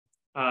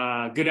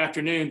Good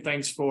afternoon.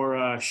 Thanks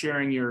for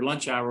sharing your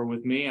lunch hour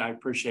with me. I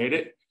appreciate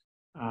it.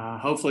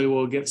 Hopefully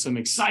we'll get some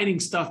exciting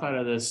stuff out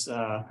of this,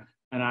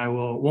 and I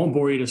won't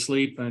bore you to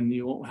sleep, and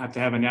you won't have to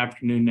have an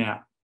afternoon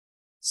nap.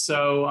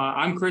 So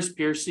I'm Chris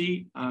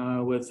Piercy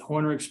with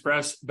Horner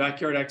Express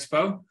Backyard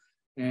Expo,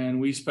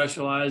 and we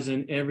specialize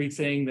in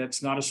everything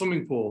that's not a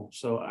swimming pool.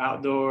 So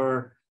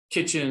outdoor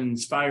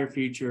kitchens, fire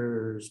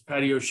features,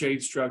 patio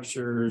shade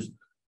structures,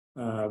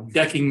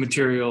 decking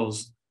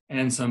materials,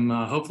 and some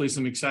hopefully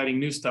some exciting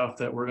new stuff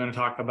that we're going to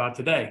talk about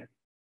today.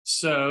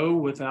 So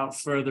without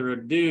further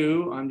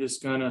ado, I'm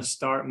just going to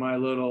start my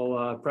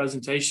little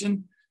presentation,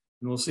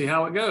 and we'll see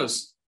how it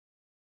goes.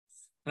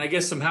 And I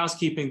guess some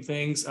housekeeping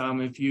things,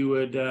 if you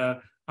would,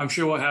 I'm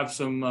sure we'll have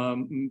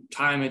some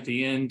time at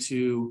the end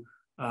to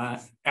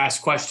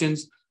ask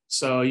questions.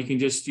 So you can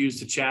just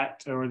use the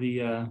chat or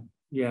the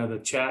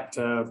chat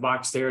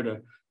box there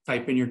to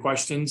type in your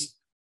questions.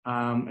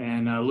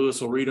 And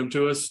Lewis will read them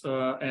to us,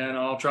 and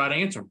I'll try to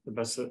answer them the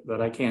best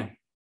that I can.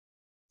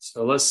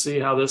 So let's see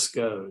how this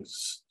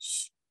goes.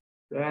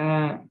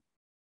 That.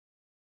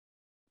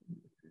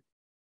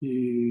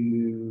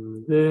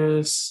 Do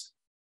this.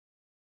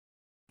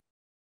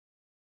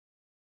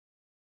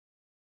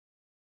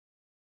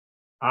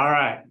 All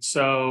right,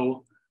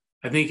 so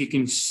I think you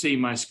can see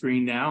my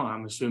screen now.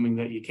 I'm assuming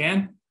that you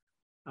can.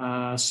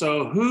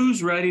 So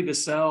who's ready to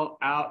sell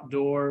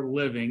outdoor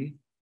living,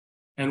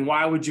 and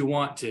why would you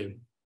want to?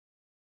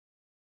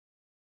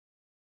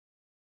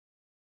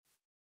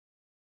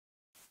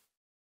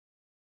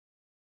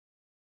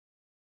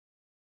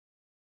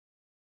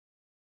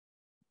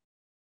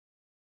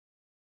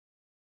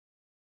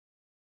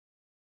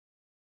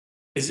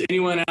 Is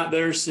anyone out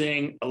there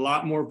seeing a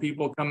lot more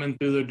people coming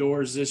through the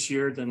doors this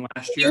year than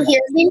last year? Can you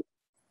hear me?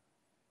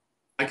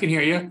 I can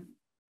hear you.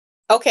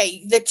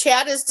 Okay, the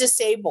chat is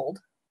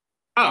disabled.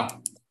 Oh,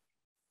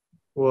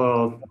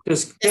 well,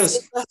 just The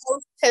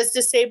host has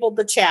disabled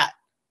the chat.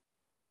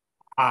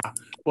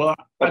 Well,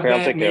 okay,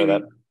 I'll take care of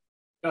that.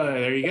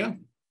 There you go.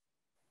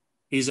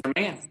 He's our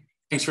man.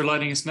 Thanks for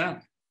letting us know.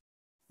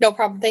 No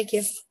problem. Thank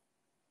you.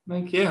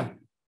 Thank you.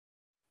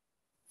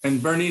 And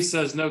Bernice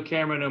says no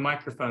camera, no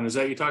microphone. Is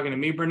that you talking to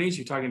me, Bernice?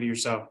 You're talking to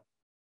yourself?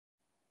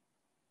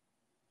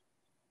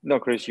 No,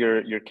 Chris,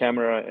 your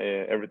camera,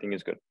 everything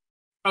is good.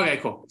 Okay,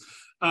 cool.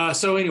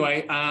 So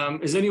anyway,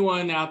 is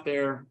anyone out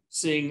there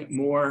seeing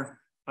more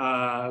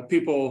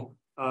people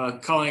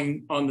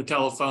calling on the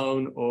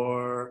telephone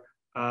or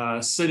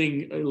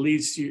sending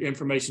leads to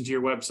information to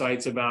your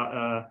websites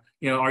about,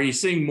 are you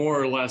seeing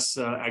more or less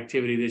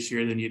activity this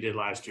year than you did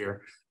last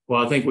year?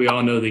 Well, I think we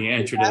all know the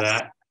answer to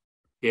that.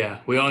 Yeah,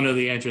 we all know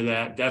the answer to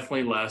that.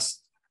 Definitely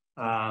less.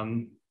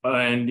 And,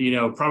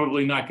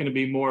 probably not going to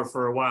be more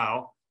for a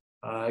while.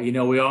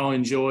 We all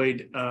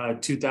enjoyed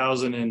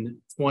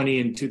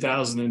 2020 and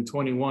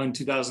 2021,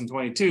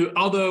 2022,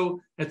 although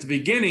at the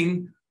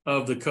beginning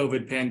of the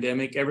COVID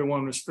pandemic,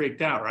 everyone was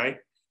freaked out, right?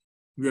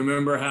 You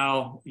remember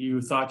how you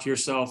thought to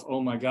yourself,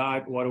 oh my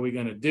God, what are we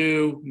going to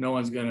do? No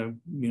one's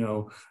going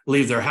to,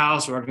 leave their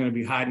house, or are going to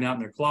be hiding out in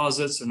their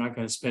closets. They're not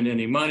going to spend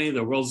any money.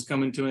 The world's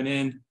coming to an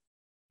end.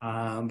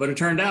 But it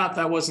turned out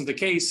that wasn't the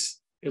case,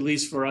 at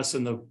least for us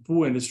in the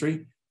pool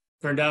industry.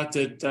 Turned out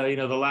that,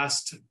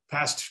 the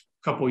past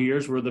couple of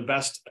years were the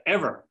best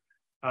ever.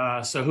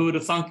 So who would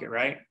have thunk it,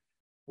 right?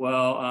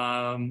 Well,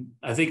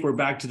 I think we're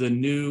back to the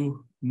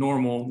new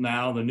normal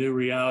now, the new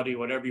reality,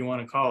 whatever you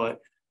want to call it.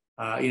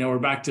 We're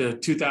back to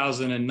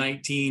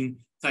 2019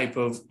 type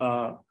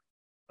of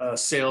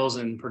sales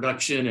and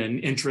production and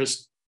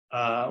interest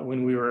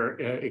when we were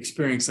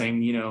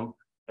experiencing,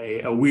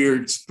 a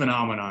weird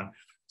phenomenon.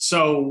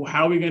 So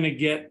how are we going to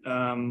get,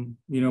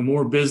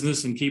 more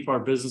business and keep our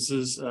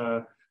businesses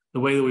the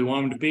way that we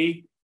want them to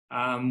be?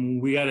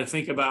 We got to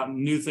think about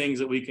new things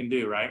that we can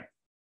do, right?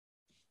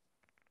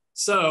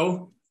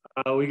 So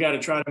we got to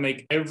try to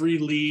make every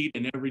lead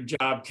and every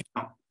job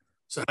count.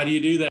 So how do you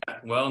do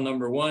that? Well,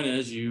 number one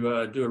is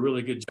you do a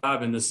really good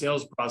job in the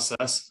sales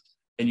process,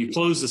 and you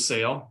close the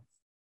sale.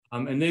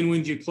 And then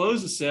when you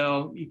close the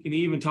sale, you can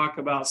even talk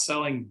about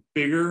selling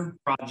bigger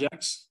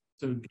projects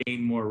to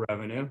gain more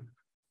revenue.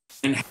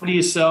 And how do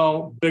you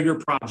sell bigger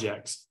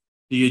projects?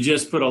 Do you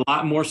just put a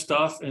lot more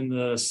stuff in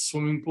the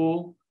swimming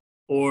pool?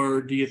 Or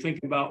do you think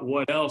about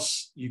what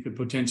else you could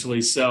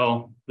potentially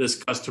sell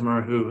this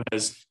customer who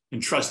has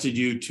entrusted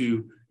you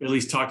to at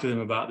least talk to them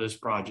about this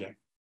project?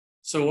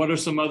 So what are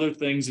some other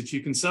things that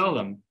you can sell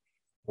them?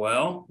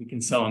 Well, you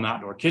can sell them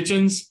outdoor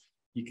kitchens.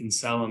 You can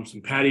sell them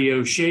some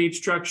patio shade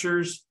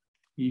structures.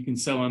 You can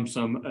sell them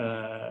some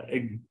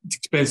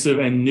expensive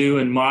and new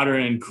and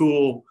modern and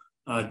cool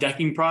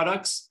decking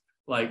products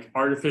like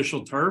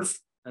artificial turf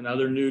and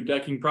other new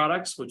decking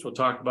products, which we'll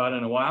talk about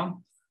in a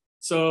while.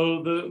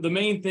 So the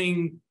main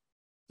thing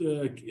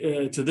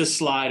to this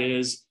slide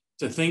is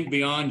to think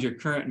beyond your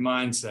current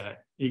mindset.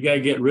 You got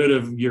to get rid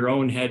of your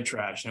own head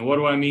trash. And what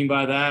do I mean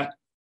by that?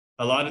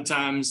 A lot of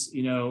times,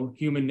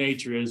 human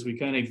nature is we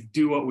kind of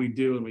do what we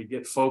do and we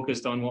get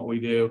focused on what we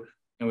do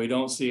and we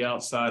don't see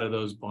outside of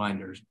those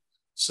blinders.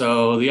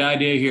 So the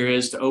idea here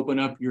is to open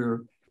up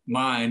your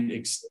mind,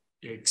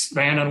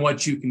 expand on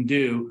what you can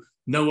do,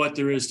 know what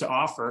there is to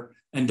offer,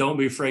 and don't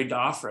be afraid to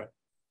offer it.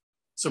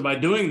 So by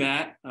doing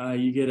that,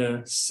 you get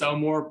to sell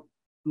more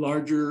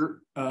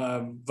larger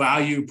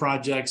value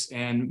projects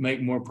and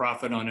make more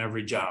profit on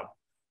every job.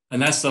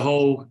 And that's the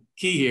whole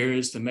key here,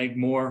 is to make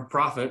more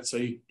profit so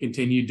you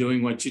continue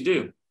doing what you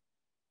do.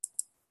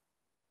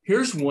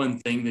 Here's one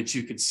thing that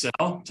you could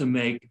sell to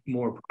make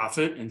more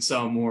profit and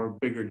sell more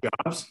bigger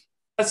jobs.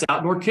 That's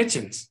outdoor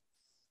kitchens.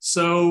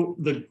 So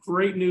the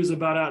great news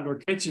about outdoor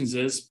kitchens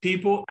is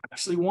people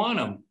actually want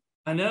them.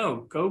 I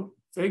know, go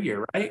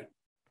figure, right?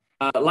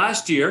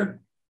 Last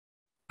year,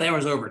 there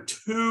was over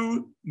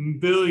 2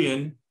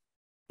 billion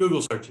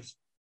Google searches.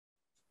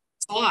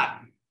 It's a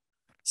lot.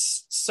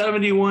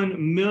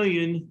 71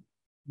 million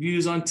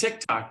views on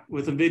TikTok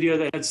with a video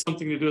that had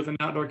something to do with an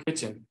outdoor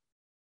kitchen.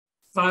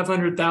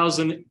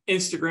 500,000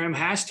 Instagram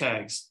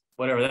hashtags,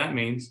 whatever that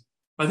means.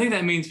 I think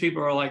that means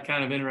people are like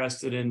kind of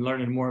interested in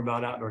learning more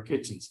about outdoor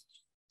kitchens.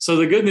 So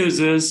the good news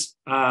is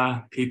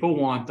people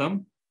want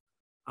them.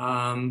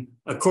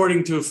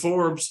 According to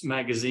Forbes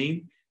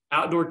magazine,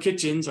 outdoor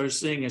kitchens are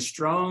seeing a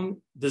strong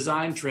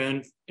design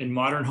trend in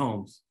modern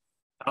homes.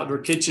 Outdoor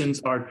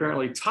kitchens are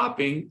currently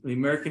topping the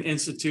American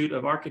Institute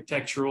of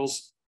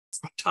Architectural's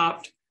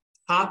top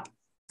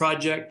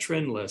project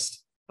trend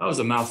list. That was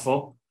a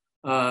mouthful.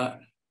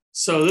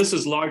 So this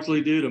is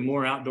largely due to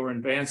more outdoor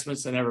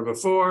advancements than ever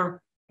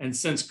before. And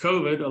since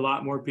COVID, a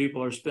lot more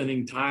people are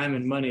spending time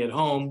and money at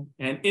home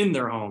and in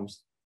their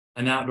homes.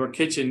 An outdoor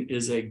kitchen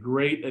is a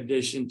great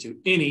addition to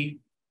any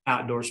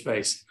outdoor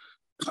space.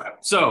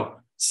 So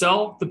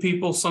sell the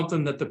people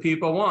something that the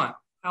people want.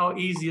 How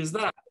easy is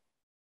that?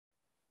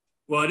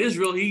 Well, it is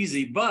real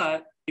easy,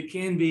 but it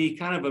can be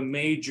kind of a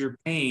major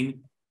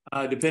pain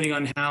depending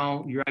on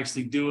how you're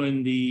actually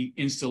doing the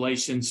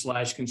installation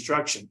 /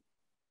 construction.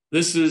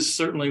 This is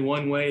certainly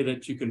one way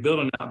that you can build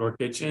an outdoor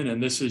kitchen,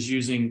 and this is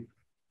using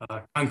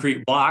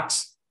concrete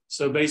blocks.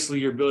 So basically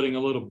you're building a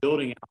little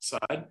building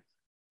outside.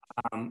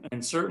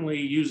 And certainly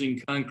using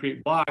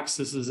concrete blocks,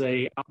 this is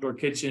a outdoor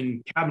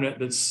kitchen cabinet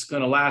that's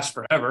going to last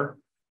forever.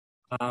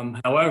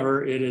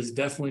 However, it is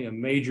definitely a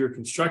major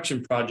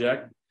construction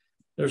project.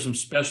 There's some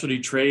specialty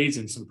trades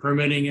and some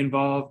permitting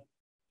involved.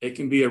 It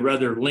can be a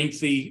rather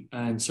lengthy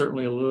and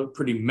certainly a little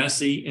pretty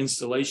messy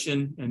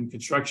installation and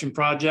construction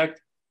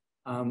project.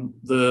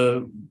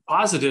 The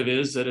positive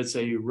is that it's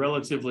a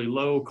relatively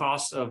low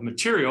cost of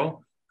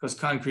material because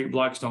concrete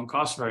blocks don't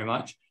cost very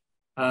much,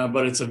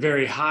 but it's a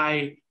very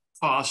high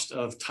cost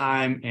of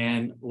time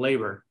and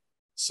labor.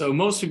 So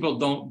most people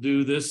don't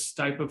do this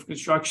type of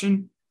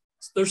construction.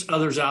 There's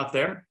others out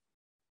there,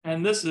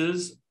 and this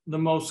is the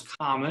most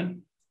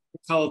common. We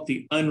call it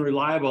the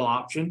unreliable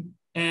option,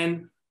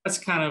 and that's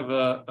kind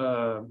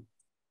of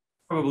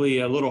probably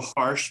a little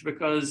harsh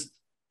because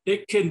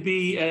it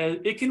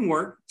can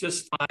work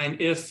just fine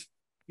if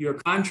your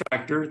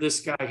contractor, this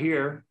guy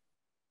here,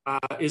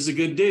 is a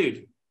good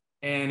dude,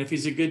 and if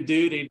he's a good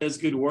dude and he does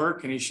good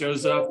work and he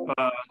shows up,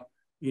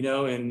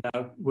 and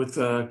with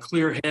a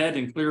clear head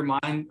and clear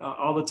mind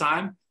all the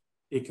time,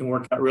 it can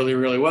work out really,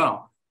 really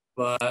well.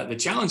 But the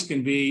challenge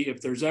can be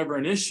if there's ever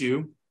an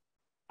issue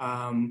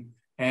and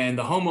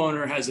the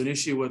homeowner has an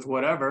issue with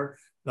whatever,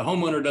 the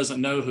homeowner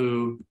doesn't know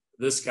who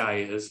this guy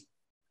is.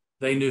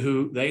 They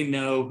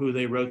know who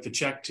they wrote the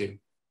check to,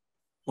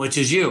 which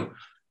is you.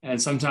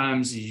 And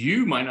sometimes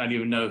you might not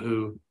even know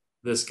who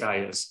this guy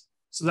is.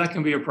 So that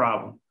can be a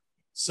problem.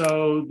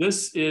 So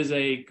this is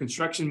a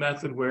construction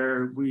method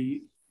where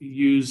we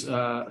use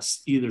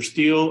either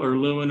steel or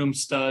aluminum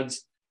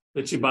studs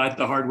that you buy at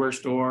the hardware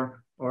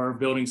store or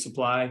building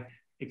supply.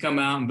 You come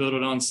out and build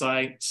it on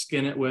site,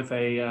 skin it with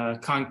a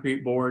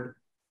concrete board.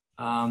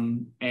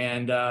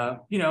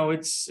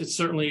 It's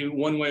certainly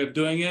one way of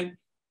doing it.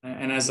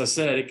 And as I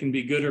said, it can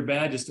be good or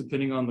bad, just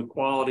depending on the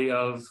quality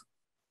of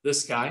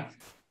this guy.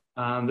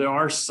 There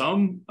are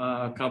some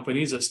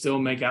companies that still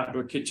make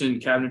outdoor kitchen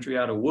cabinetry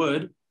out of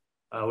wood.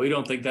 We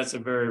don't think that's a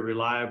very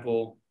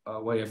reliable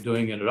way of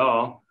doing it at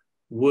all.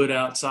 Wood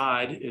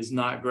outside is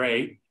not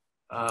great.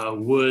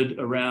 Wood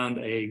around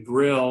a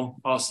grill,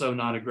 also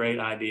not a great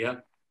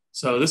idea.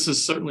 So this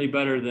is certainly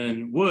better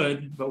than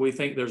wood, but we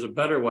think there's a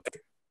better way,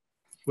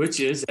 which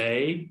is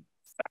a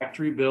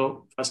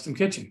factory-built custom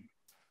kitchen.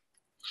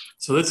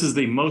 So this is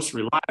the most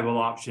reliable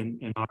option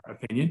in our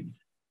opinion.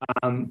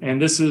 And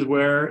this is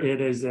where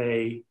it is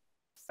a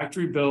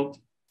factory-built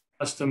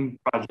custom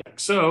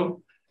project.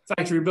 So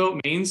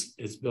factory-built means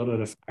it's built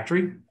at a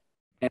factory.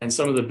 And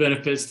some of the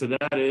benefits to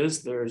that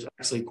is there's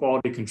actually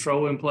quality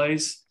control in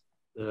place.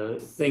 The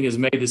thing is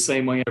made the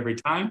same way every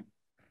time.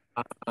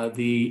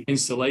 The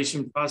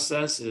installation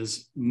process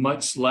is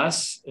much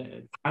less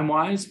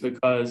time-wise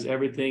because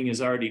everything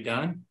is already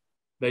done.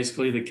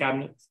 Basically, the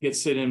cabinet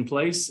gets sit in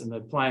place and the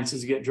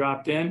appliances get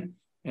dropped in,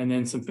 and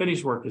then some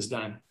finish work is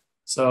done.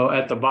 So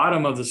at the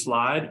bottom of the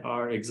slide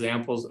are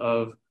examples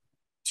of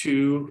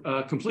two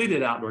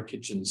completed outdoor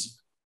kitchens.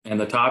 And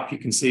the top you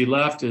can see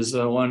left is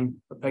a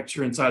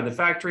picture inside the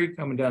factory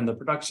coming down the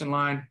production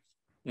line.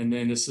 And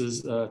then this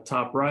is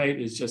top right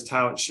is just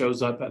how it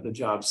shows up at the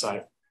job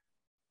site.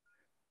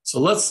 So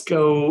let's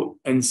go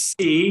and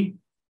see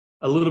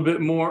a little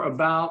bit more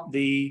about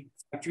the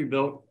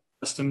factory-built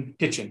custom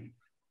kitchen.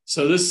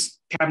 So this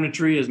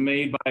cabinetry is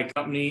made by a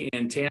company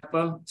in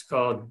Tampa. It's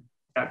called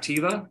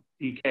Captiva,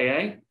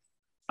 DKA.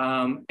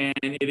 And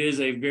it is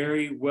a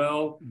very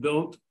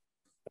well-built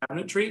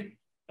cabinetry.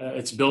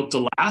 It's built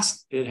to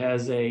last. It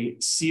has a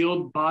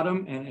sealed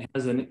bottom and it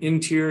has an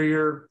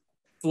interior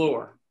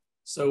floor.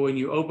 So when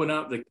you open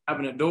up the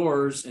cabinet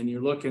doors and you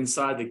look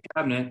inside the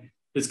cabinet,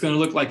 it's going to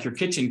look like your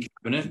kitchen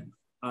cabinet.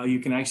 You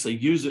can actually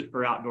use it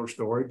for outdoor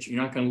storage.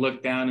 You're not going to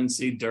look down and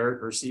see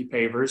dirt or see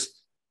pavers.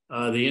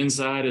 The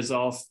inside is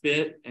all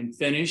fit and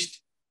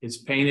finished. It's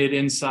painted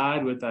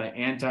inside with an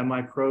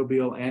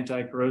antimicrobial,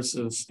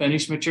 anti-corrosive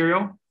finish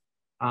material.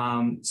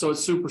 So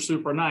it's super,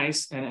 super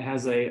nice, and it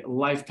has a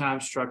lifetime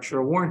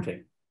structural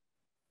warranty.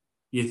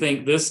 You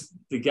think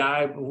the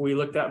guy we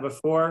looked at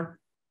before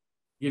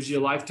gives you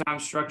a lifetime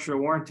structural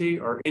warranty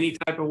or any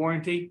type of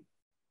warranty?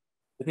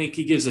 I think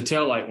he gives a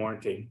taillight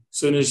warranty. As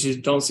soon as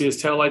you don't see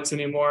his taillights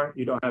anymore,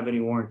 you don't have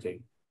any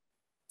warranty.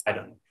 I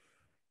don't know.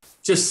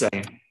 Just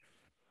saying.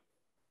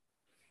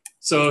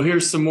 So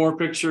here's some more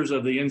pictures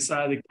of the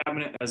inside of the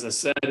cabinet. As I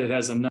said, it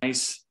has a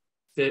nice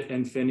fit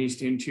and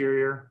finished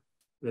interior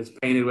that's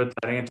painted with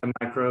that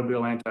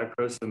antimicrobial,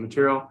 anti-corrosive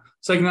material.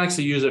 So you can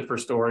actually use it for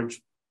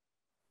storage.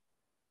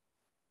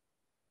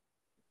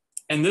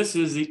 And this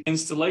is the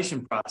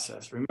installation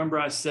process. Remember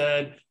I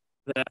said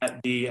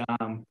that the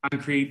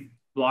concrete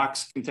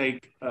blocks can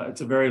take,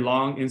 it's a very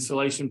long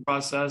installation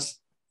process.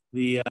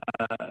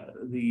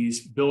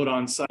 These built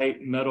on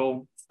site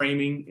metal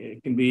framing,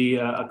 it can be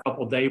a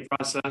couple day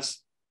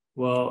process.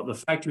 Well, the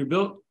factory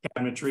built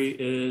cabinetry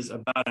is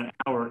about an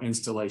hour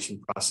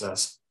installation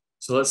process.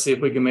 So let's see if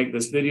we can make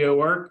this video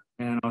work,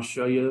 and I'll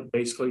show you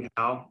basically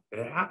how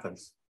it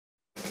happens.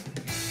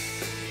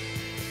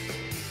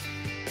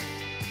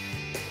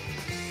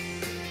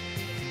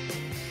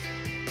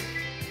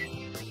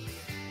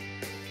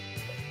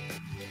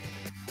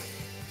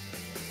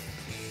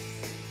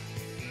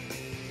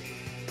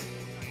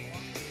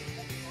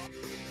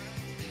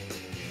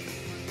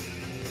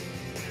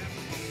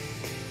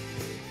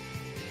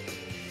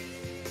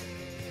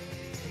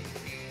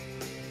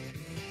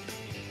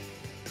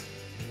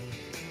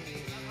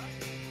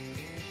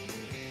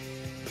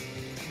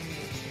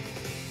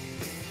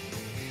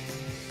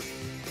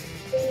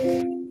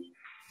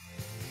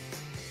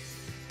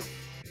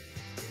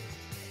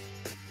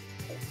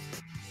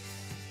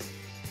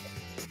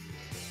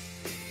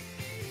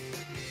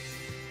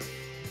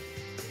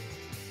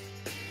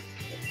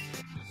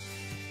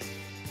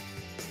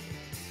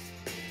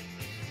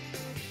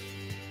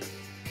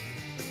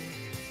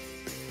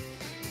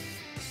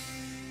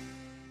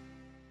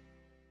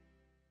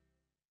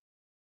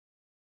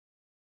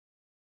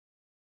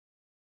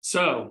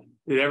 So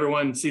did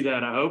everyone see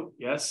that? I hope.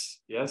 Yes.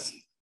 Yes.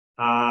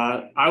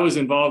 I was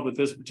involved with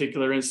this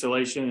particular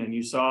installation, and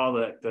you saw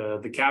that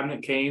the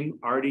cabinet came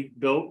already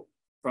built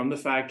from the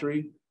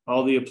factory.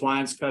 All the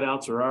appliance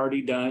cutouts are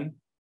already done.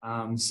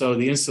 So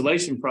the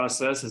installation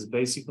process is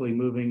basically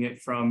moving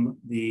it from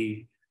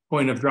the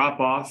point of drop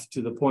off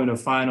to the point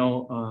of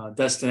final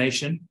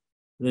destination,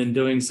 then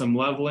doing some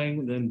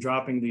leveling, then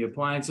dropping the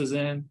appliances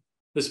in.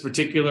 This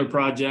particular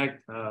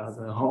project,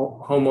 the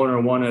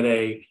homeowner wanted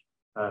a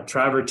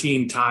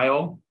travertine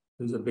tile.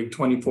 There's a big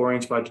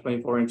 24-inch by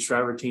 24-inch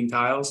travertine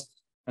tiles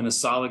and a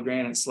solid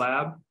granite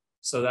slab.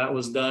 So that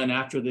was done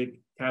after the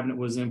cabinet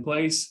was in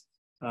place.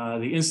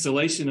 The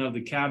installation of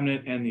the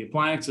cabinet and the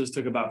appliances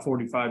took about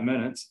 45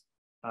 minutes.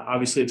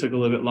 Obviously, it took a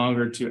little bit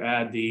longer to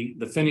add the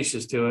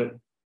finishes to it,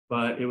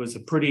 but it was a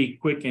pretty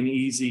quick and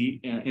easy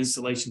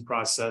installation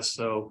process.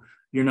 So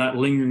you're not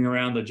lingering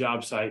around the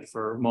job site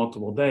for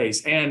multiple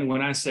days. And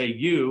when I say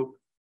you,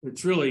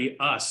 it's really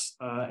us.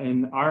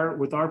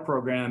 With our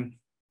program,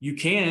 you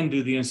can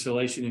do the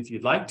installation if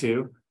you'd like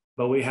to,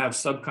 but we have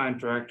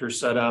subcontractors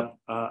set up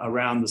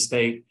around the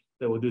state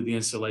that will do the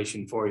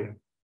installation for you.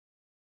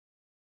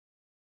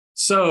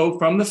 So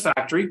from the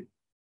factory,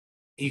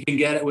 you can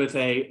get it with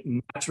a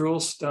natural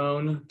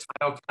stone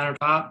tile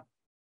countertop,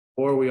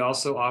 or we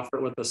also offer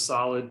it with a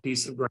solid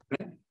piece of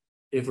granite.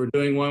 If we're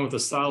doing one with a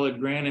solid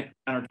granite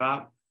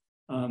countertop,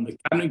 the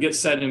cabinet gets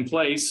set in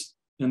place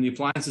and the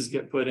appliances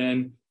get put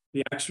in.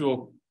 The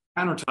actual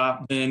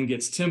countertop then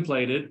gets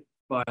templated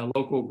by a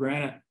local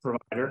granite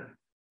provider.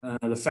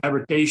 The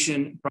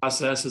fabrication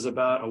process is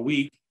about a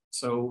week.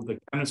 So the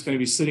cabinet's going to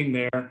be sitting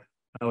there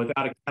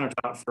without a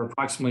countertop for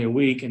approximately a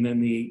week, and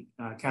then the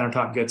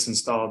countertop gets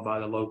installed by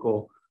the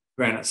local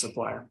granite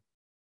supplier.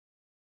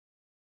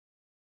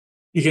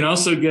 You can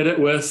also get it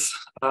with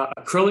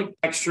acrylic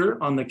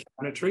texture on the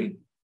cabinetry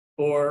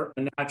or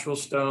a natural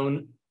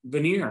stone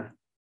veneer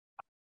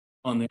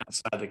on the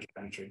outside of the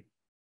cabinetry.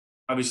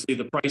 Obviously,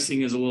 the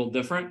pricing is a little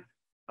different.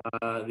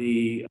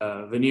 The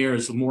veneer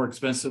is more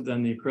expensive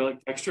than the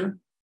acrylic texture.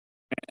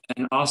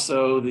 And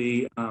also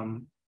the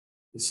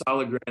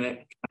solid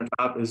granite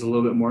countertop is a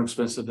little bit more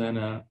expensive than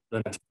a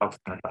tile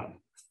countertop.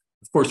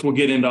 Of course, we'll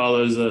get into all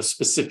those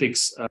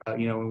specifics,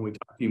 when we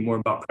talk to you more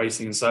about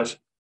pricing and such.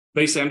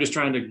 basically, I'm just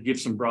trying to give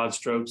some broad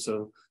strokes,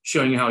 so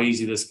showing you how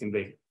easy this can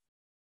be.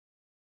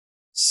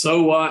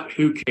 So what?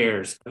 Who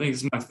cares? I think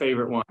this is my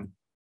favorite one.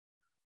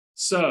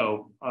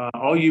 So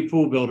all you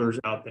pool builders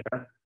out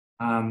there,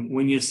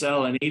 when you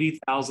sell an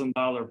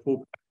 $80,000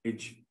 pool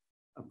package,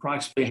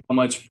 approximately how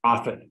much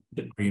profit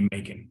are you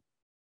making?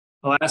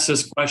 I'll ask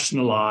this question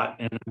a lot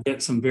and I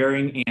get some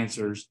varying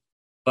answers,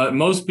 but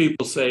most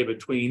people say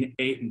between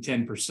 8 and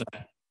 10%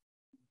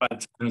 by the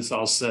time it's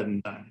all said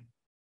and done.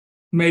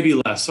 Maybe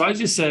less. So I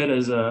just said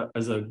as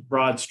a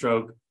broad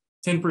stroke,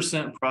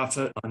 10%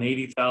 profit on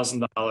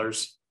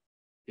 $80,000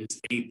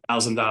 is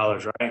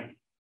 $8,000, right?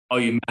 All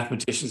you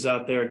mathematicians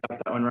out there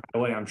got that one right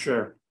away, I'm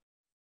sure.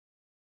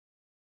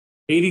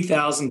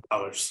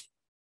 $80,000.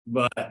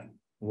 But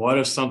what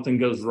if something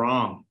goes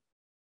wrong?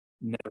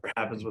 Never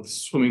happens with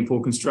swimming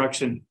pool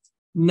construction.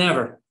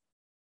 Never.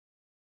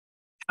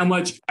 How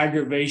much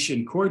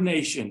aggravation,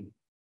 coordination,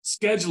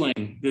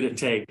 scheduling did it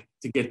take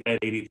to get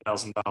that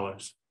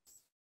 $80,000?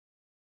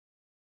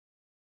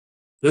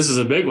 This is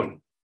a big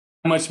one.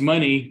 How much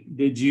money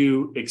did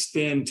you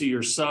extend to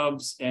your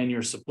subs and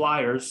your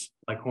suppliers,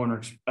 like Horner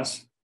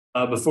Express,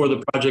 before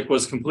the project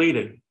was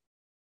completed?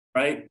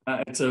 Right?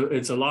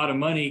 It's a lot of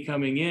money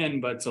coming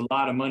in, but it's a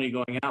lot of money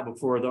going out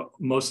before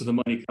most of the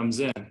money comes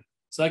in.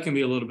 So that can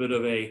be a little bit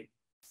of a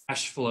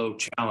cash flow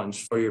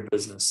challenge for your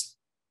business.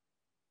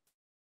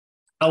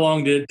 How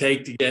long did it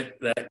take to get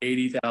that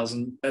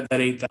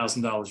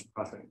 $8,000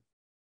 profit?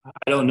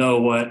 I don't know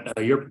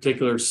what your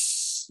particular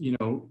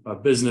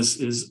business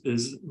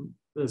is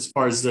as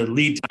far as the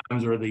lead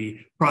times or the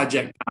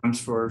project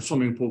times for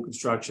swimming pool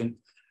construction.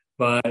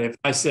 But if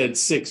I said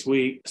 6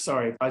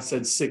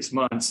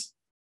 months,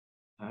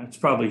 that's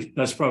probably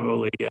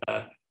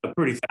a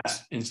pretty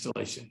fast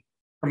installation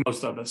for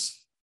most of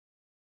us.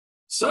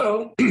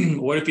 So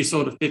what if you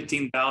sold a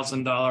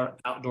 $15,000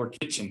 outdoor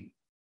kitchen?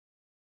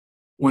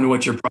 Wonder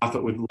what your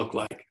profit would look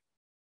like.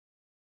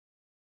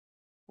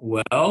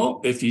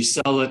 Well, if you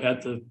sell it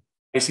at the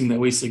pricing that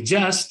we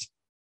suggest,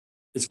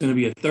 it's going to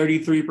be a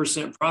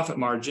 33% profit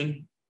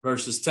margin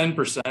versus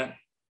 10%.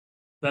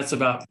 That's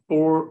about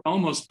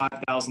almost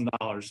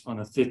 $5,000 on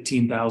a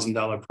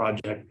 $15,000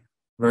 project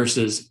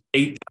versus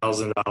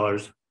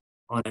 $8,000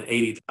 on an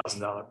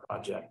 $80,000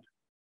 project.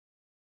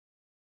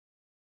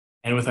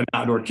 And with an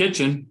outdoor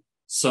kitchen,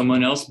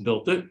 someone else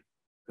built it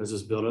because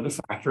it's built at a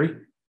factory.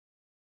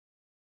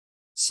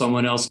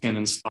 Someone else can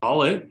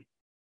install it.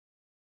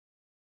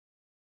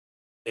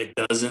 It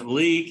doesn't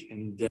leak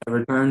and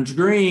never turns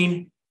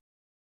green.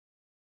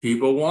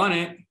 People want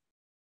it.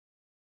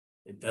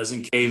 It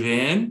doesn't cave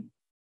in.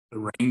 The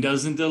rain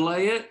doesn't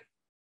delay it.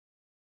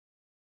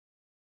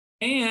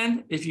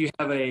 And if you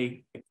have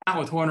an account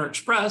with Horner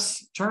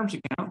Express, terms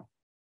account,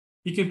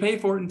 you can pay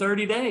for it in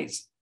 30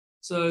 days.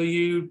 So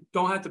you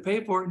don't have to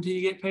pay for it until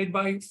you get paid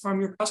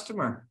from your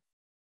customer.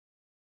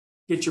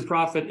 Get your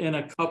profit in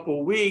a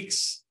couple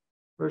weeks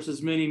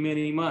versus many,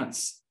 many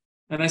months.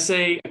 And I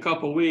say a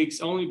couple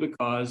weeks only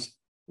because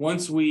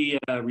once we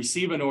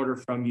receive an order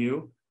from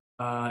you,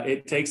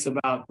 it takes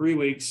about 3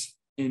 weeks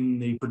in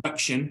the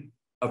production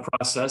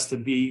process for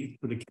the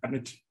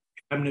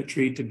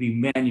cabinetry to be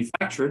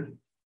manufactured,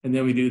 and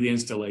then we do the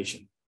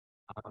installation.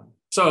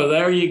 So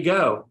there you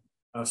go,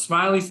 a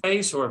smiley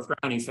face or a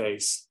frowny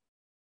face.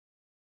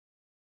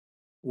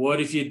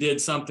 What if you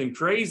did something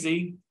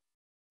crazy,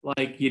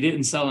 like you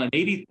didn't sell an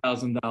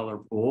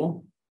 $80,000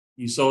 pool,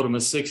 you sold them a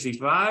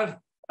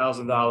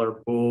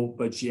 $65,000 pool,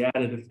 but you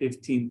added a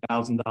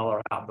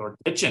 $15,000 outdoor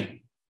kitchen.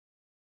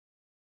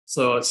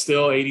 So it's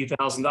still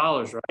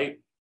 $80,000, right?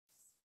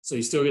 So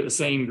you still get the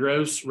same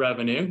gross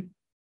revenue,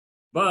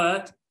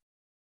 but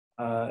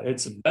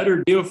it's a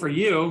better deal for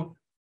you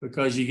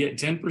because you get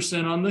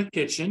 10% on the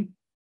kitchen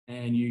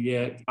and you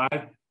get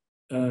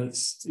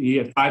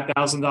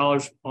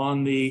 $5,000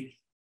 on the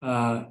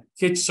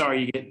kitchen.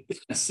 Sorry, you get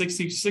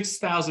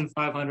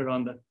 $66,500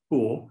 on the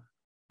pool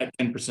at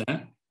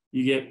 10%.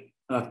 You get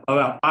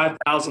about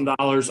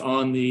 $5,000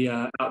 on the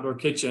outdoor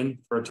kitchen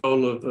for a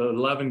total of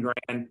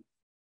 $11,000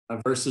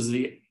 versus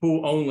the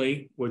pool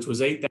only, which was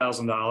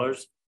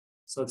 $8,000.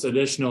 So it's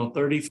additional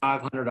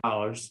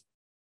 $3,500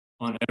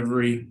 on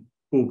every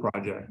pool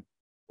project.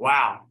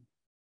 Wow.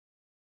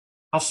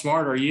 How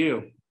smart are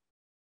you?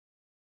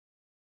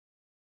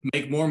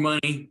 Make more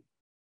money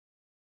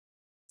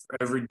for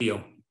every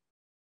deal.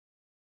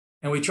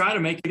 And we try to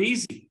make it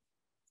easy.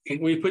 And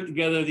we put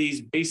together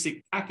these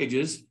basic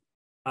packages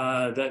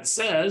that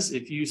says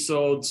if you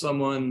sold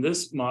someone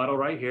this model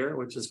right here,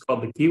 which is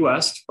called the Key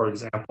West, for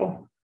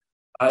example,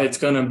 it's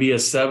going to be a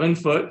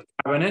 7-foot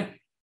cabinet.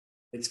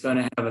 It's going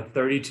to have a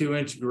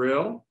 32-inch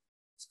grill.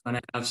 It's going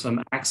to have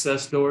some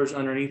access doors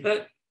underneath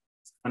it.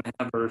 It's going to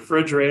have a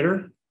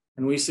refrigerator.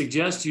 And we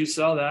suggest you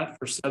sell that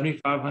for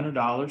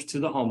 $7,500 to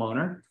the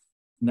homeowner.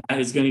 And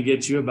that is going to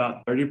get you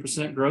about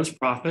 30% gross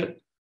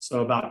profit.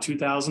 So about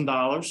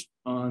 $2,000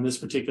 on this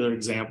particular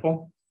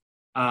example.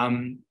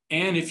 And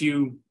if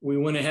we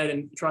went ahead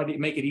and tried to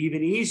make it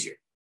even easier,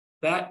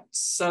 that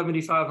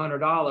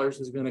 $7,500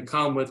 is going to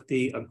come with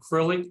the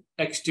acrylic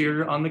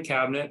exterior on the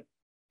cabinet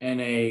and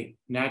a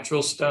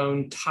natural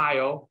stone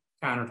tile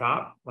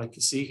countertop, like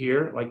you see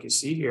here,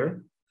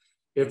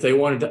 If they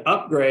wanted to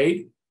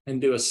upgrade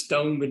and do a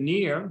stone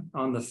veneer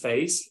on the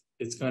face,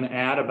 it's going to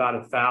add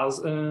about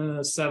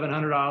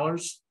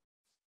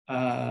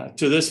 $1,700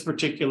 to this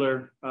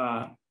particular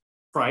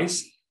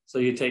price. So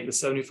you take the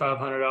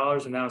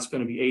 $7,500 and now it's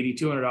going to be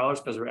 $8,200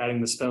 because we're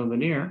adding the stone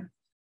veneer.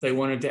 If they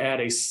wanted to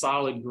add a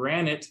solid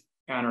granite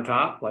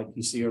countertop, like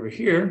you see over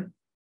here,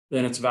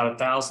 then it's about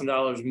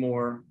 $1,000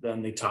 more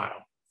than the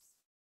tile.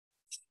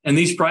 And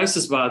these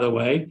prices, by the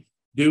way,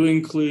 do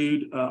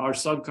include our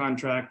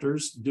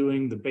subcontractors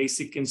doing the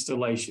basic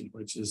installation,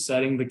 which is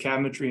setting the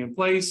cabinetry in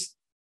place,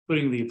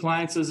 putting the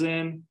appliances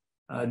in,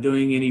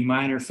 doing any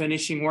minor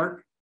finishing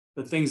work.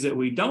 The things that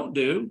we don't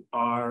do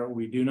are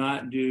we do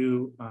not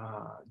do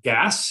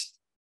gas,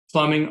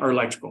 plumbing, or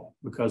electrical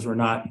because we're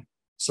not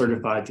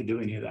certified to do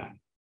any of that.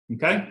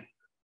 Okay.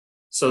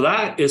 So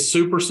that is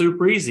super,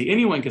 super easy.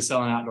 Anyone can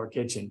sell an outdoor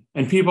kitchen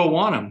and people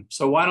want them.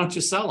 So why don't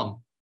you sell them?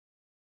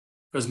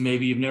 Because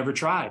maybe you've never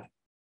tried.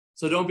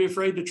 So don't be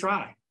afraid to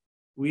try.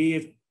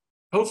 We've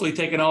hopefully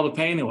taken all the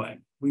pain away.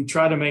 We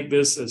try to make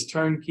this as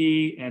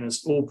turnkey and as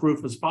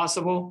foolproof as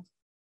possible.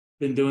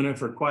 Been doing it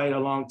for quite a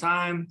long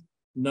time.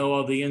 Know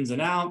all the ins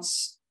and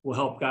outs. We'll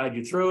help guide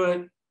you through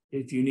it.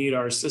 If you need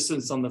our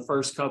assistance on the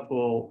first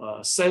couple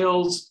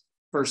sales,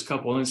 first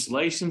couple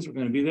installations, we're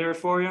going to be there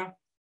for you.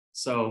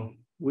 So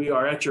we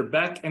are at your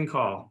beck and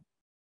call.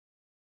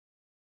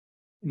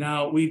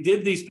 Now, we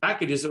did these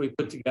packages that we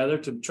put together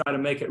to try to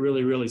make it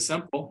really, really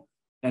simple.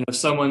 And if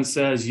someone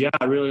says, yeah,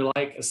 I really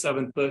like a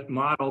 7-foot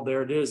model,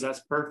 there it is,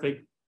 that's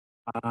perfect.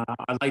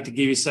 I'd like to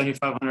give you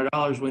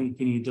 $7,500. When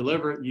can you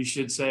deliver it? You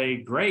should say,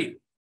 great,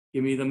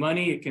 give me the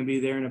money. It can be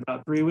there in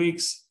about 3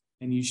 weeks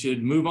and you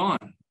should move on.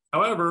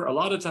 However, a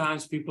lot of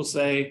times people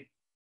say,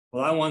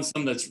 well, I want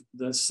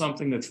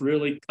something that's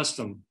really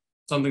custom,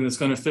 something that's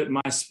going to fit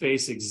my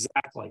space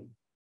exactly.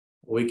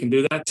 Well, we can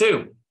do that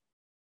too.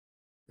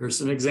 Here's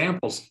some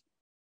examples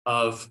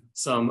of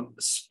some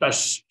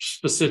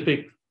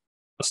specific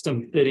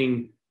custom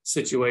fitting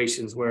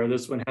situations where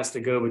this one has to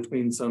go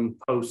between some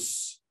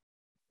posts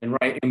and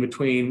right in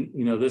between,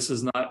 this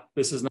is not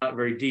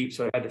very deep.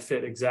 So it had to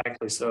fit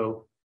exactly.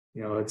 So,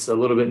 it's a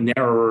little bit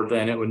narrower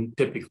than it would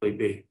typically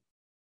be.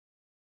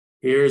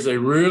 Here's a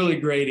really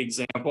great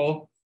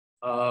example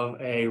of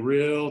a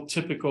real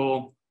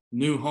typical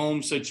new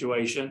home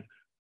situation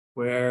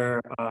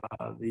where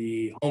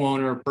the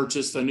homeowner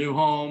purchased a new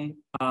home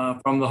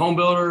from the home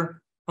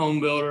builder. Home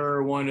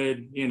builder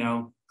wanted,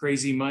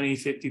 crazy money,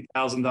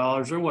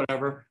 $50,000 or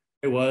whatever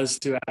it was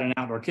to add an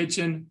outdoor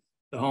kitchen.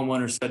 The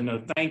homeowner said,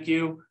 no, thank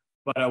you,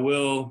 but I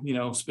will,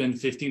 spend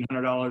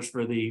 $1,500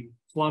 for the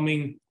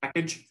plumbing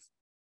package.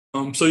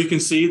 So you can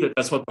see that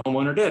that's what the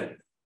homeowner did.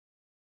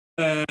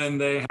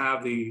 And they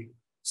have the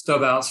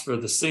stub outs for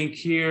the sink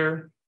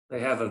here.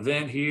 They have a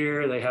vent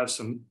here. They have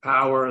some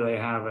power. They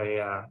have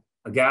a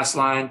gas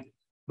line,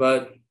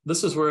 but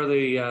this is where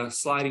the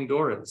sliding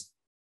door is.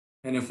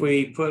 And if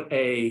we put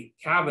a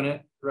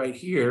cabinet right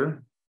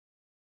here,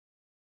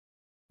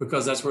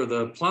 because that's where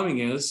the plumbing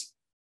is,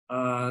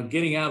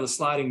 getting out of the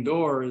sliding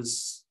door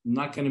is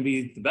not going to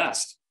be the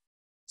best.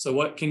 So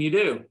what can you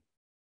do?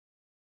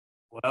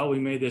 Well, we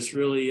made this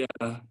really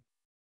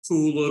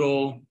cool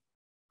little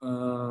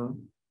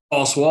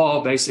false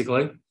wall,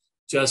 basically,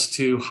 just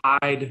to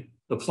hide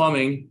the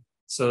plumbing.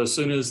 So as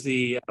soon as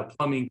the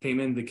plumbing came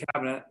in the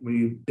cabinet,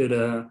 we did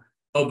a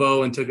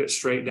elbow and took it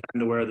straight down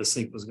to where the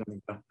sink was going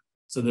to go.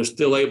 So they're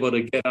still able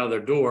to get out of their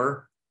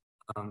door.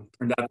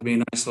 Turned out to be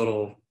a nice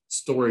little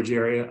storage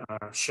area,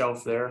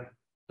 shelf there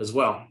as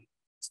well.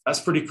 So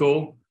that's pretty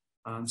cool.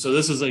 So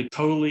this is a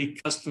totally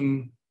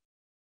custom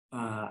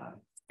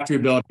factory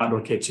built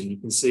outdoor kitchen. You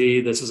can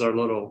see this is our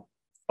little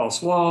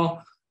false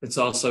wall. It's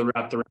also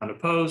wrapped around a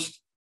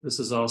post. This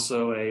is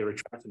also a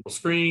retractable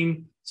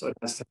screen. So it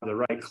has to have the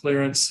right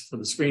clearance for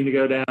the screen to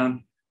go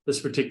down. This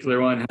particular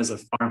one has a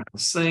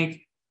farmhouse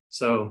sink.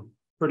 So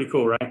pretty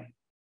cool, right?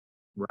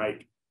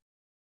 Right.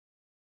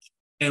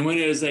 And when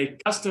it is a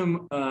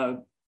custom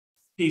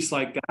piece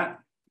like that,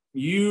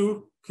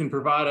 you can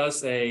provide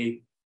us a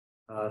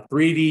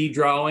 3D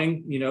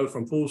drawing,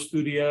 from Pool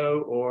Studio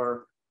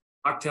or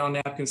Cocktail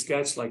Napkin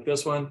Sketch like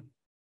this one.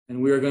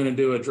 And we are going to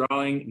do a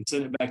drawing and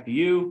send it back to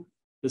you.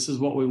 This is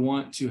what we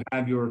want to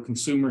have your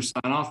consumer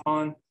sign off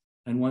on.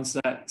 And once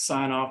that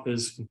sign off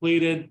is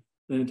completed,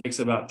 then it takes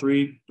about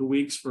 3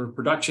 weeks for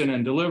production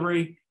and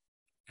delivery.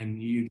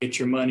 And you get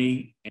your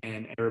money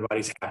and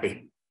everybody's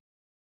happy.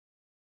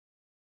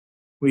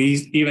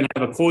 We even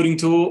have a quoting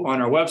tool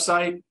on our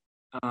website.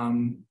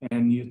 And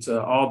it's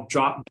all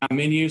drop down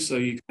menu. So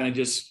you kind of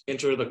just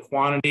enter the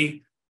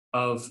quantity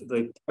of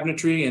the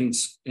cabinetry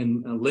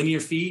in linear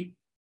feet.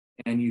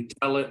 And you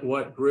tell it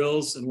what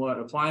grills and what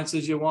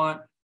appliances you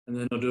want. And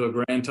then it'll do a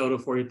grand total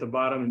for you at the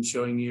bottom and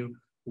showing you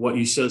what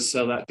you should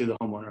sell that to the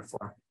homeowner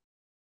for.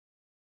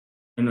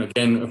 And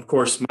again, of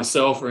course,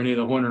 myself or any of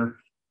the Horner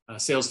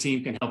sales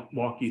team can help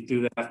walk you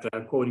through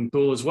that quoting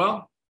tool as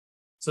well.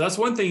 So that's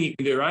one thing you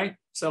can do, right?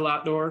 Sell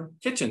outdoor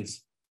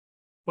kitchens.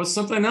 What's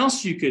something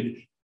else you could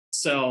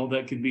sell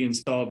that could be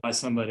installed by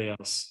somebody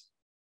else?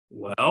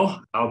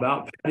 Well, how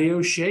about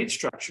patio shade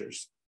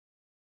structures?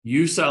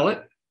 You sell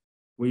it,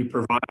 we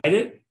provide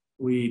it,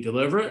 we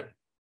deliver it.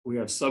 We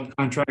have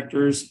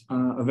subcontractors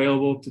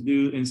available to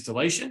do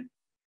installation.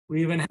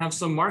 We even have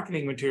some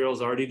marketing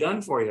materials already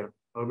done for you.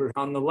 Over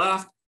on the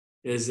left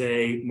is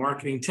a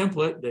marketing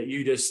template that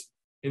you just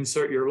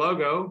insert your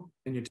logo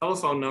and your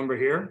telephone number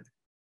here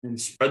and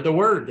spread the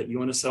word that you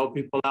want to sell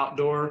people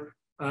outdoor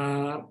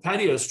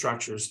patio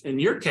structures. In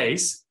your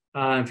case,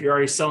 if you're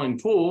already selling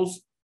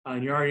pools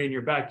and you're already in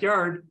your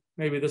backyard,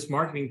 maybe this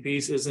marketing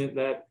piece isn't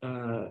that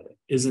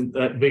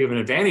big of an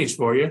advantage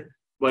for you.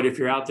 But if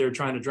you're out there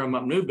trying to drum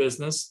up new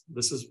business,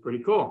 this is pretty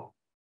cool.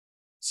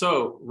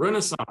 So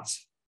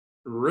Renaissance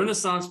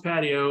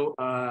Patio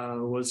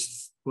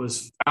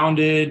was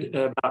founded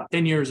about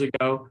 10 years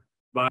ago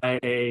by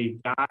a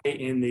guy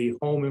in the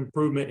home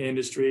improvement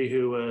industry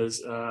who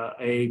was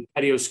a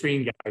patio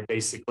screen guy,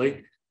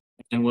 basically,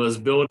 and was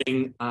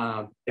building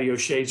patio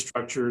shade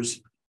structures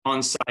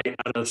on site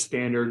out of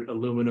standard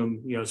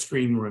aluminum,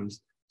 screen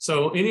rooms.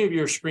 So any of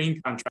your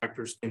screen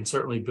contractors can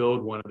certainly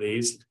build one of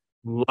these.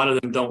 A lot of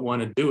them don't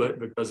want to do it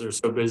because they're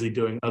so busy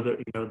doing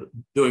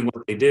doing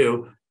what they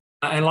do.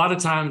 And a lot of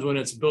times when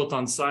it's built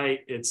on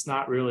site, it's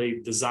not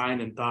really designed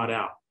and thought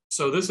out.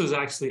 So this is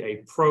actually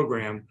a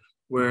program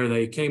where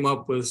they came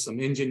up with some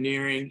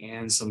engineering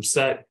and some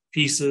set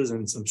pieces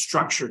and some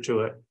structure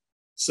to it.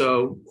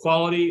 So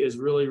quality is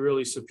really,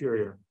 really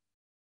superior.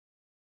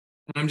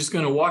 And I'm just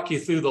going to walk you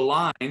through the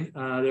line.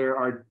 There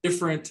are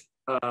different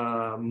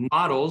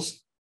models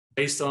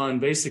based on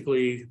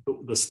basically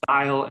the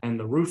style and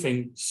the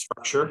roofing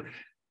structure.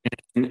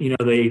 And,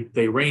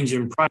 they range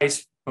in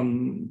price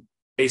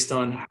based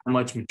on how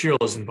much material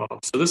is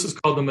involved. So this is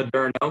called the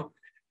Moderno,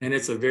 and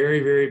it's a very,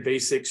 very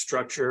basic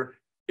structure.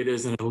 It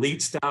is an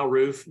elite style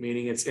roof,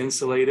 meaning it's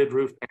insulated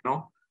roof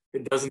panel.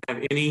 It doesn't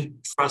have any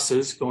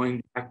trusses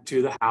going back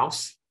to the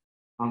house.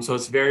 So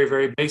it's very,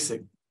 very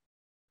basic.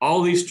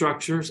 All these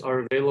structures are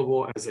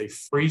available as a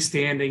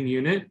freestanding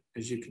unit,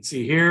 as you can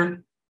see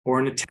here, or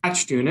an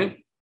attached unit.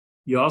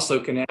 You also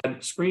can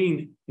add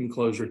screen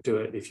enclosure to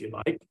it if you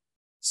like.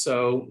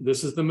 So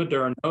this is the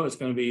Moderno. It's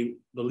going to be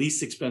the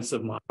least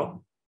expensive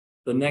model.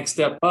 The next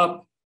step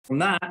up from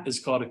that is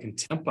called a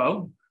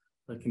Contempo.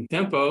 The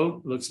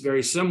Contempo looks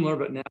very similar,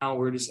 but now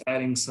we're just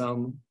adding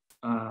some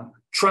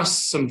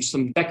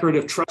some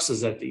decorative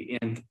trusses at the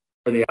end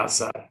or the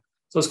outside.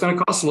 So it's going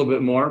to cost a little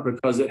bit more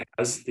because it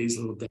has these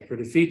little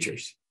decorative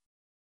features.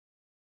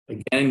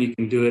 Again, you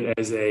can do it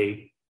as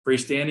a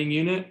freestanding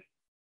unit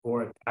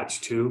or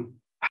attached to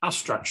a house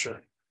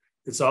structure.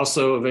 It's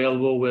also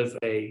available with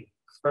a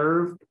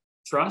curved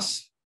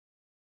truss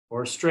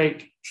or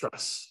straight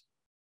truss.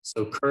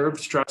 So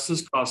curved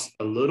trusses cost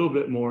a little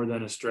bit more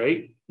than a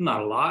straight,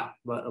 not a lot,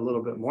 but a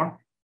little bit more.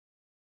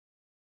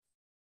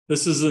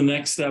 This is the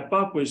next step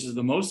up, which is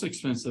the most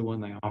expensive one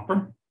they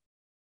offer.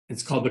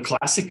 It's called the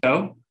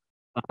Classico,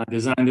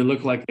 designed to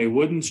look like a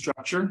wooden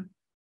structure.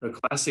 The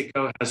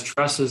Classico has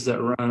trusses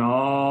that run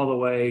all the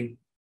way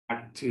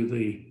back to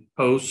the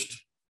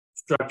post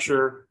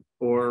structure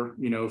or,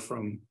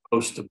 from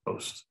post to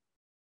post.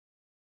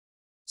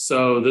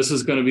 So this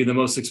is going to be the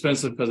most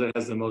expensive because it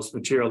has the most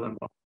material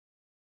involved.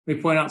 Let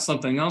me point out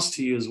something else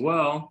to you as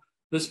well.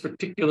 This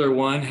particular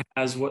one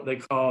has what they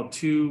call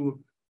two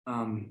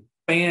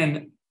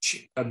fan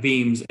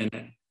beams in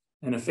it.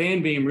 And a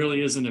fan beam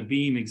really isn't a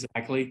beam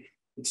exactly.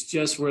 It's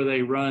just where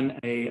they run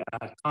a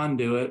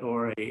conduit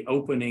or a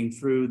opening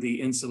through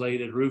the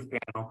insulated roof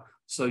panel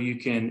so you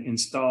can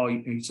so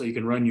you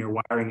can run your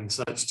wiring and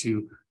such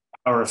to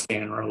power a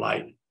fan or a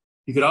light.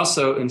 You could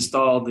also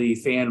install the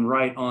fan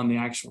right on the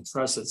actual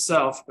truss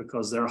itself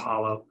because they're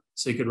hollow,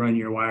 so you could run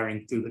your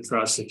wiring through the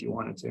truss if you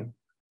wanted to.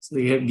 So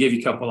they give you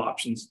a couple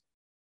options.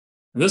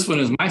 And this one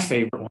is my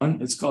favorite one.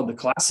 It's called the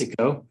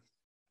Classico.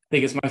 I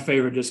think it's my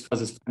favorite just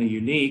because it's kind of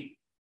unique.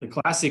 The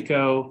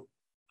Classico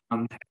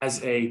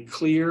has a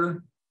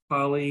clear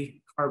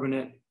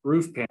polycarbonate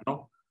roof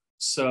panel,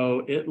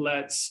 so it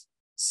lets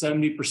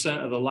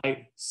 70% of the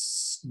light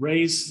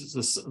raise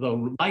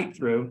the light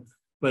through,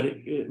 but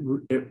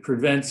it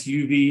prevents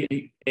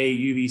UVA,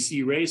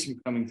 UVC rays from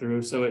coming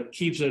through, so it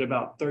keeps it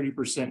about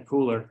 30%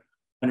 cooler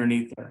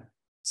underneath there.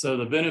 So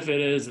the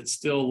benefit is it's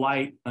still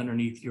light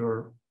underneath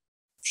your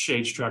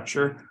shade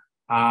structure,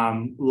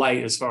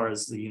 light as far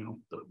as the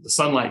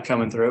sunlight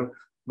coming through,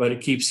 but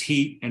it keeps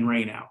heat and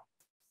rain out.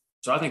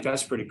 So I think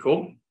that's pretty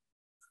cool.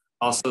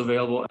 Also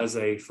available as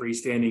a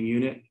freestanding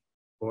unit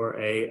or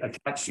a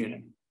attached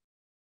unit.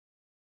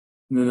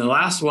 And then the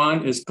last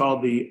one is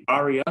called the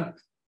Aria,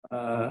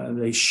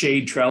 the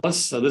shade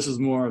trellis. So this is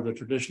more of the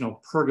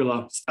traditional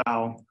pergola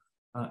style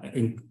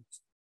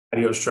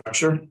patio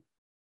structure.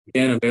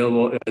 Again,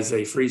 available as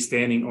a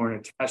freestanding or an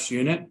attached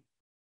unit.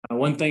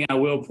 One thing I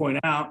will point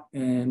out,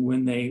 and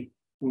when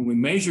we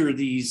measure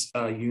these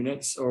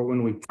units or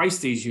when we price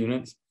these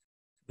units,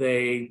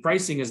 the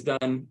pricing is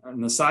done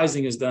and the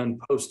sizing is done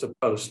post to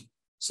post.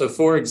 So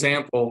for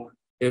example,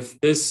 if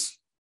this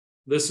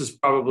is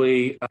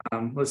probably,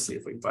 let's see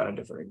if we can find a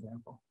different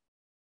example.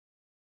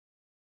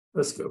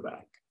 let's go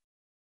back.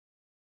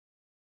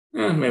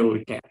 Maybe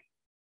we can't.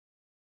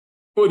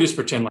 We'll just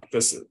pretend like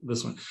this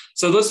one.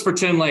 So let's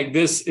pretend like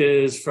this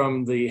is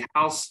from the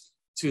house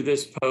to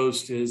this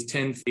post is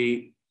 10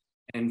 feet.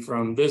 And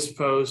from this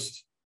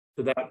post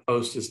to that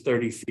post is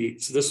 30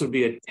 feet. So this would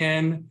be a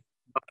 10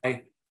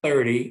 by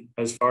 30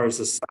 as far as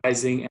the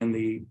sizing and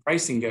the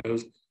pricing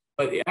goes.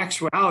 But the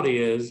actuality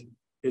is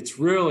it's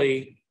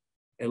really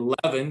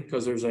 11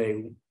 because there's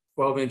a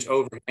 12-inch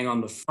overhang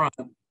on the front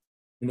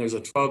and there's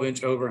a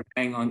 12-inch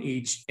overhang on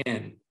each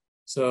end.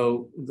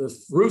 So the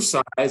roof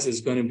size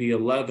is going to be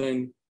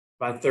 11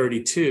 by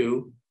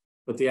 32,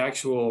 but the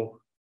actual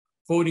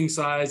quoting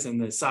size and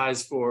the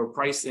size for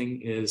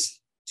pricing is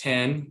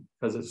 10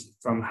 because it's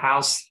from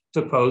house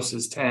to post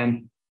is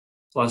 10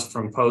 plus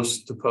from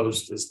post to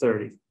post is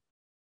 30.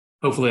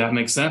 Hopefully that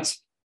makes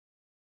sense.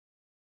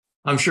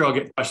 I'm sure I'll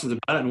get questions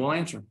about it and we'll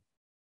answer them.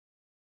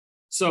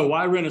 So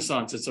why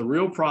Renaissance? It's a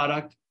real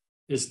product.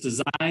 It's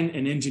designed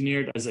and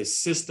engineered as a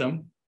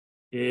system.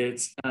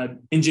 It's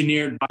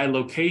engineered by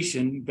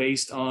location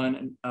based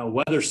on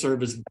weather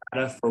service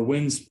data for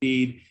wind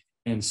speed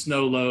and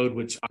snow load,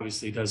 which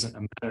obviously doesn't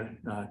matter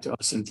to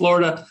us in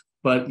Florida,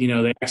 but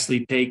they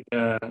actually take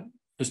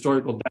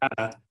historical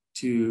data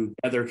to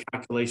gather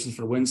calculations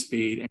for wind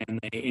speed, and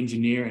they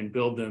engineer and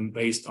build them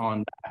based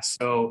on that.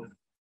 So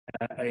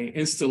an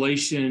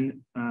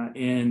installation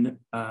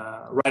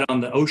right on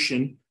the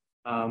ocean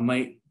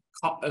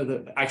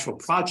the actual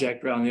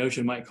project right on the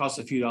ocean might cost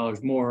a few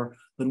dollars more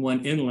than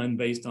one inland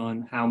based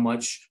on how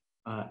much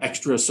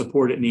extra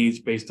support it needs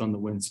based on the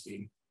wind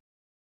speed.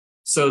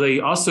 So they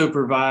also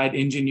provide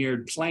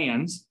engineered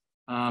plans.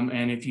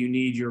 And if you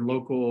need your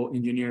local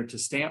engineer to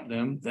stamp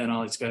them, then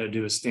all it's got to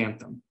do is stamp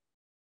them.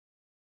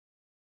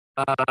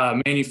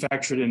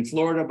 Manufactured in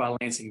Florida by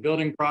Lansing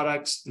Building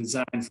Products,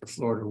 designed for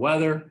Florida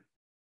weather.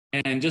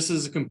 And just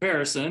as a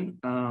comparison,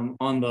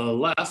 on the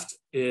left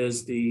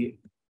is the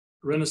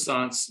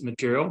Renaissance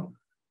material,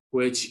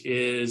 which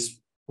is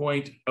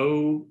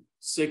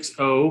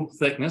 0.060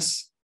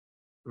 thickness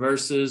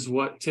versus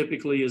what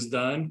typically is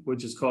done,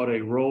 which is called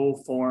a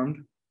roll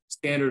formed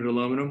standard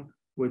aluminum,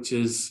 which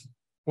is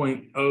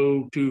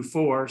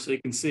 0.024. So you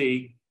can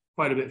see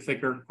quite a bit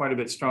thicker, quite a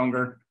bit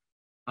stronger.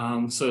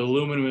 So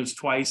aluminum is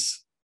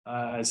twice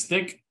as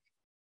thick.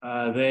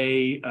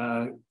 They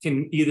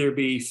can either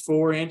be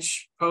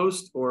 4-inch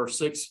post or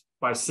 6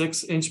 by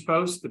 6-inch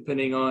post,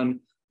 depending on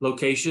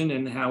location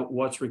and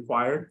what's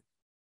required.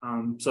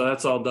 So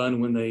that's all done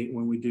when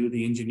we do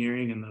the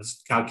engineering and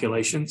those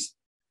calculations.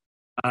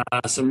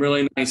 Some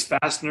really nice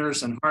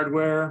fasteners and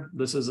hardware.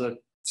 This is a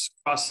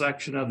cross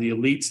section of the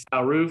Elite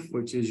style roof,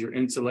 which is your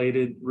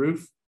insulated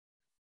roof.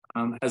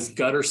 Has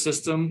gutter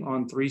system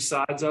on 3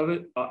 sides of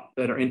it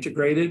that are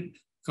integrated.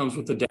 Comes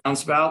with the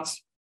downspouts.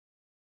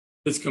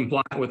 It's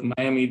compliant with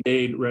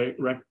Miami-Dade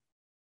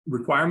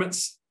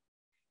requirements,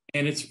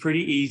 and it's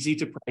pretty easy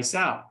to price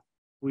out.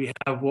 We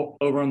have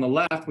over on the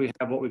left, we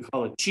have what we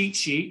call a cheat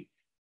sheet,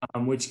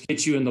 which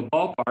gets you in the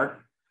ballpark.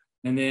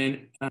 And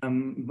then,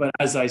 but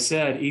as I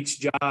said,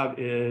 each job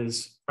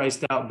is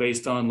priced out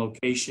based on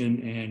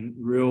location and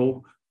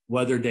real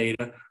weather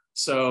data.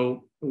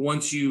 So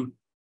once you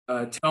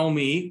tell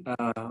me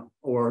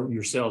or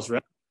your sales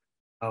rep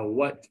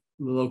what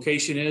the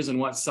location is and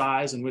what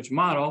size and which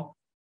model,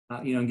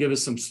 give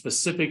us some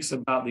specifics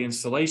about the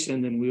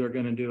installation, then we are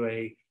going to do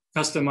a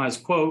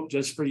customized quote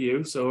just for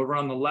you. So over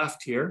on the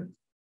left here,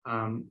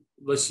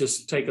 let's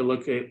just take a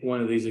look at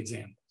one of these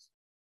examples.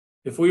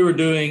 If we were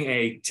doing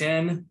a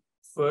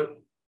 10-foot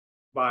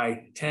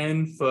by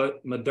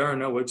 10-foot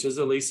Moderna, which is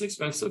the least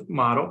expensive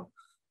model,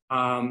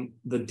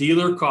 the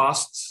dealer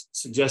costs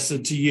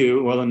suggested to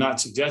you, well, not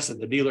suggested,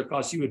 the dealer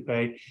cost you would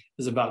pay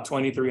is about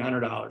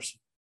 $2,300.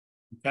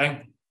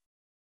 Okay.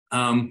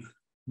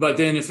 But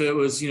then if it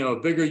was, a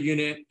bigger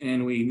unit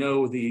and we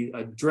know the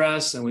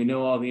address and we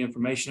know all the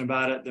information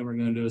about it, then we're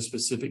going to do a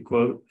specific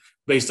quote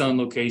based on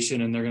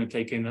location, and they're going to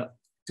take into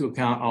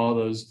account all of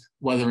those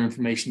weather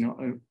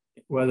information,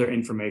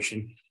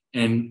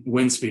 and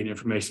wind speed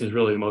information is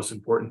really the most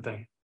important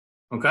thing.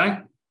 Okay.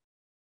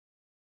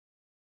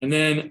 And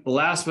then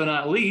last but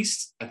not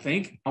least, I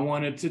think I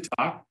wanted to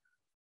talk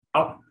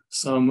about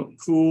some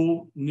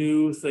cool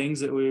new things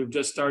that we've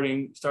just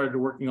started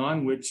working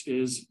on, which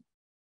is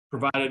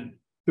provided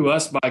to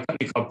us by a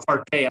company called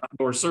Parquet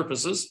Outdoor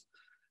Surfaces.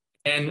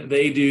 And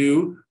they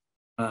do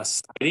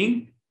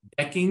siding,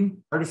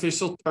 decking,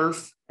 artificial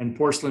turf, and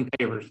porcelain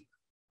pavers.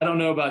 I don't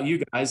know about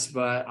you guys,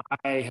 but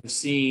I have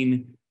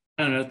seen,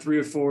 3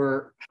 or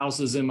 4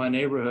 houses in my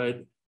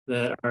neighborhood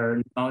that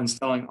are now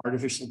installing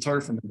artificial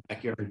turf in the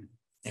backyard.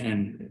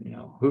 And,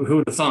 who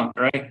would have thought,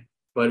 right?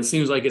 But it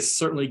seems like it's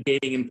certainly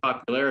gaining in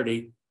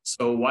popularity.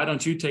 So why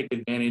don't you take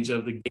advantage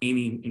of the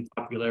gaining in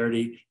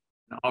popularity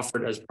and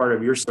offer it as part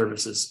of your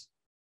services?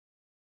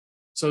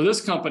 So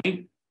this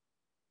company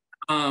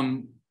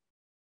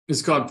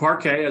is called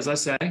Parquet, as I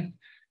say.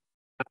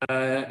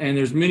 And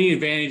there's many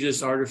advantages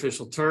to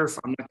artificial turf.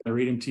 I'm not going to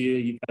read them to you.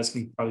 You guys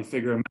can probably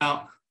figure them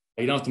out.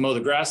 You don't have to mow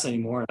the grass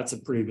anymore. That's a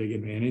pretty big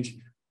advantage.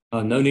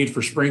 No need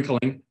for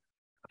sprinkling.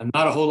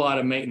 Not a whole lot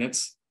of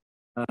maintenance.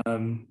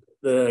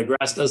 The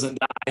grass doesn't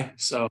die.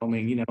 So, I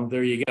mean,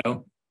 there you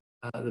go.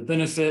 The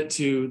benefit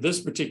to this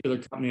particular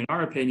company, in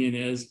our opinion,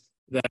 is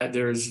that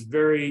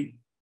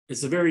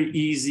it's a very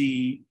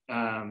easy,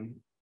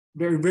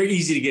 very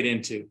easy to get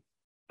into.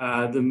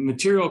 The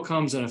material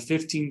comes in a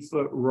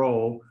 15-foot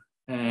roll,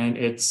 and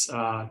it's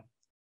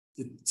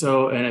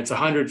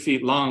 100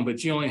 feet long,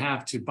 but you only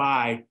have to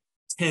buy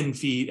 10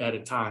 feet at a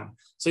time.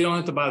 So you don't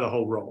have to buy the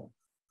whole roll.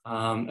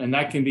 And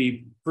that can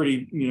be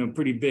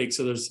pretty big.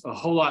 So there's a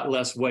whole lot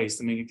less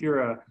waste. I mean, if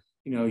you're a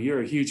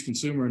huge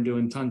consumer and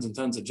doing tons and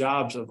tons of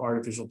jobs of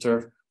artificial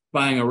turf,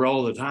 buying a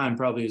roll at a time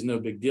probably is no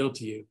big deal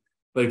to you.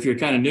 But if you're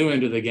kind of new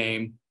into the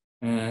game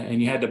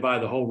and you had to buy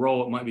the whole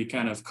roll, it might be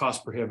kind of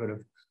cost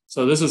prohibitive.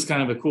 So this is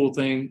kind of a cool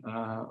thing.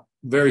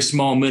 Very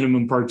small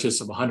minimum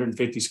purchase of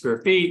 150 square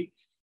feet.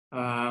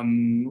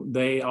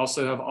 They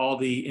also have all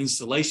the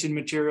installation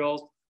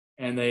materials,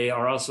 and they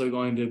are also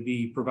going to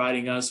be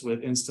providing us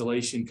with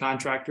installation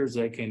contractors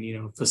that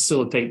can,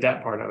 facilitate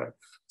that part of it.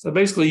 So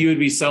basically, you would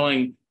be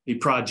selling the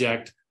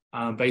project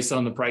based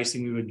on the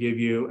pricing we would give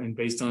you, and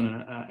based on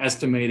an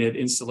estimated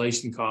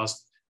installation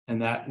cost,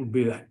 and that would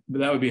be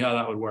how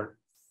that would work.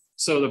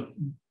 So the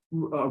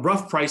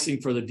rough pricing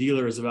for the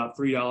dealer is about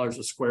 $3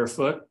 a square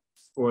foot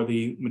for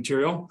the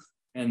material,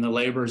 and the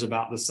labor is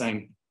about the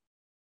same.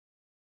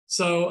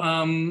 So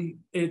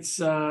it's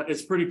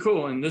pretty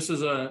cool. And this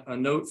is a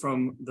note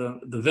from the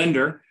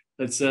vendor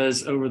that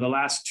says over the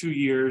last 2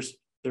 years,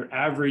 their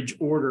average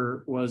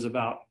order was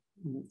about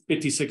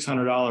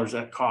 $5,600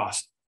 at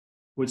cost,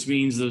 which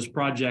means those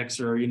projects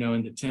are, in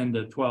the $10,000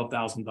 to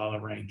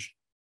 $12,000 range.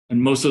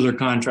 And most of their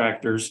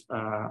contractors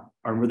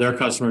their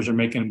customers are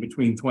making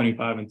between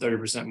 25 and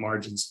 30%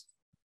 margins.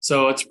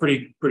 So it's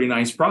pretty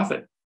nice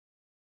profit.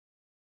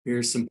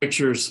 Here's some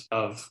pictures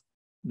of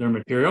their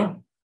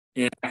material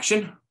in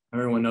action.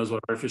 Everyone knows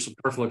what artificial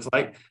turf looks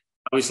like.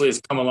 Obviously,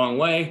 it's come a long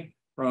way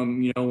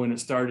from, when it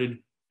started,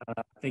 I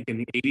think in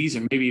the 80s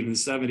or maybe even the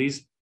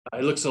 70s.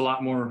 It looks a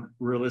lot more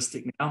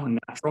realistic now and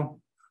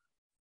natural.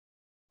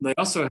 They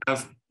also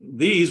have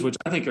these, which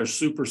I think are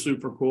super,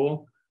 super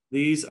cool.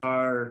 These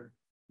are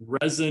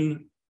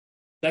resin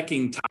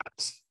decking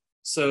tiles.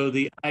 So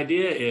the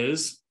idea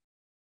is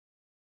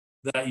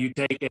that you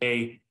take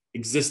a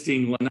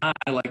existing lanai,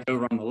 like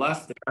over on the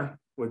left there,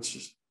 which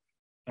is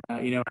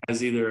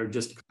has either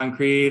just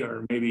concrete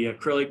or maybe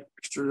acrylic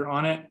texture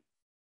on it,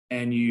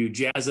 and you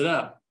jazz it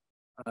up.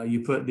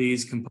 You put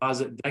these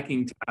composite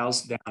decking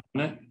tiles down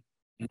on it,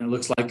 and it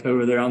looks like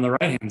over there on the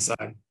right-hand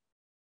side.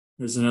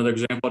 There's another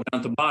example down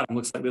at the bottom.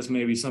 Looks like this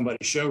may be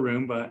somebody's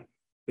showroom, but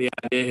the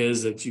idea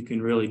is that you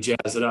can really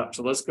jazz it up.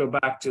 So let's go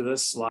back to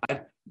this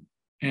slide.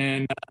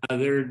 And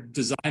they're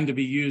designed to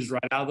be used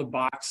right out of the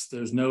box.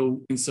 There's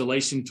no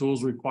installation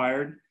tools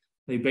required.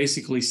 They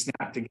basically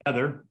snap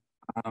together.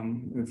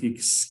 If you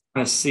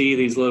kind of see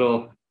these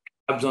little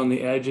tabs on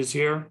the edges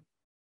here,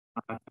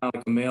 kind of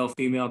like a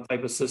male-female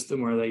type of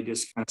system where they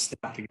just kind of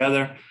snap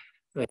together.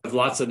 They have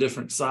lots of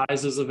different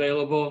sizes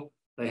available.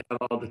 They have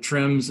all the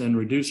trims and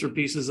reducer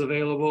pieces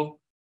available.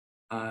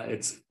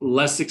 It's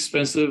less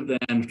expensive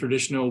than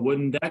traditional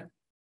wooden deck,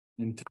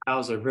 and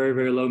tiles are very,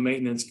 very low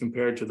maintenance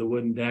compared to the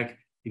wooden deck.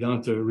 You don't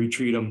have to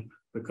retreat them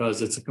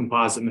because it's a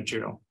composite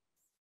material.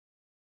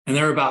 And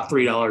they're about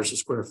 $3 a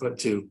square foot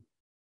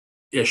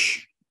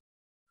too-ish.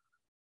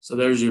 So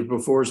there's your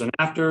befores and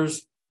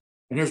afters.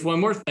 And here's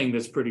one more thing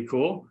that's pretty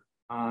cool.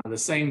 The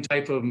same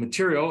type of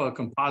material, a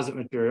composite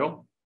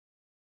material,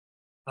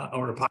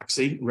 or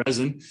epoxy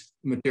resin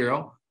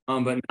material,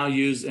 but now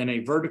used in a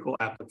vertical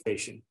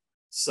application.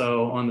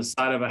 So on the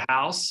side of a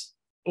house,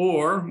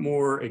 or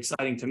more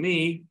exciting to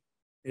me,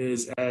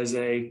 is as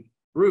a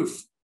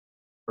roof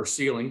or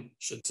ceiling, I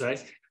should say,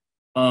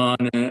 on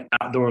an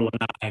outdoor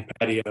lanai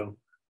patio.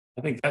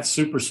 I think that's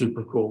super,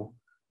 super cool.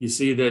 You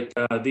see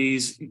that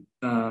these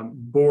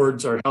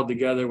boards are held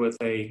together with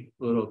a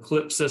little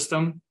clip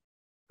system.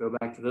 Go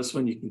back to this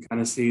one, you can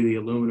kind of see the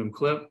aluminum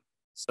clip.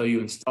 So you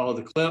install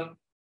the clip,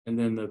 and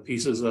then the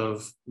pieces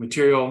of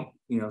material,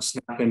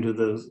 snap into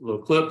the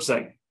little clips.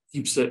 That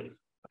keeps it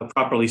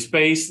properly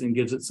spaced and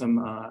gives it some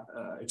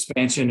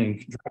expansion and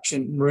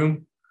contraction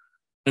room.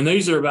 And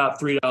these are about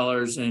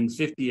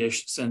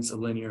 $3.50-ish a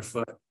linear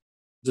foot,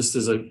 just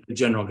as a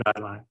general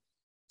guideline.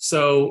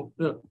 So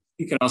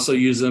you can also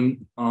use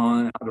them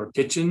on outdoor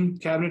kitchen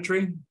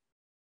cabinetry.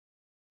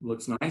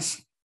 Looks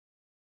nice.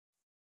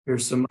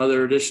 Here's some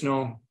other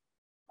additional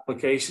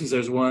applications.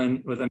 There's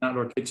one with an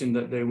outdoor kitchen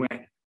that they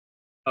went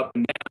up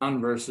and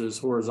down versus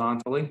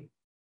horizontally.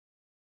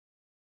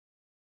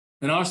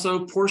 And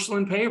also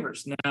porcelain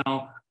pavers.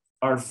 Now,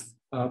 our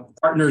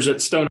partners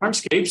at Stone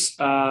Hardscapes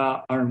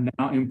are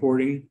now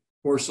importing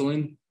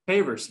porcelain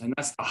pavers, and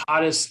that's the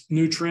hottest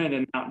new trend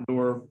in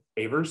outdoor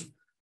pavers.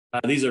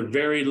 These are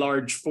very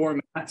large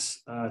formats,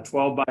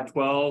 12 by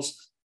 12s.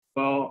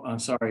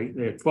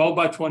 They're 12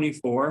 by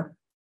 24,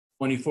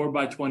 24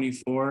 by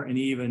 24, and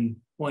even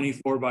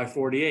 24 by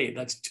 48.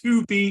 That's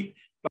 2 feet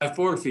by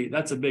 4 feet.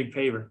 That's a big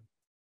paver.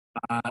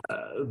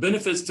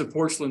 Benefits to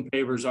porcelain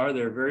pavers are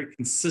they're very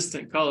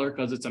consistent color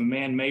because it's a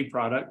man-made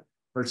product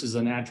versus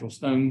a natural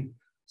stone.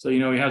 So, you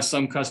know, we have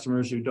some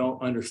customers who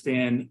don't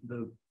understand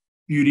the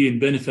beauty and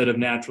benefit of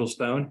natural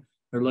stone.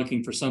 They're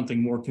looking for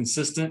something more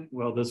consistent.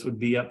 Well, this would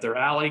be up their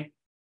alley.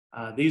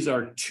 These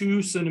are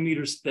 2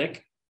 centimeters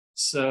thick.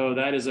 So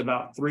that is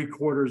about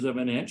 3/4 of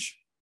an inch.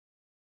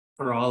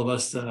 For all of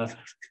us,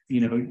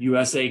 you know,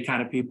 USA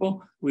kind of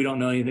people, we don't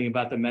know anything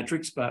about the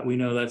metrics, but we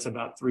know that's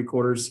about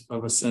 3/4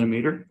 of a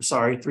centimeter.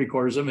 Sorry,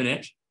 3/4 of an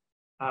inch.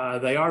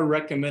 They are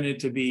recommended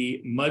to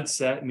be mud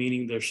set,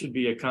 meaning there should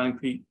be a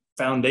concrete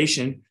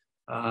foundation.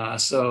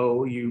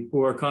 So you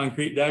pour a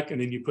concrete deck and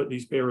then you put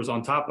these pavers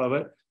on top of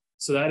it.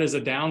 So that is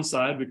a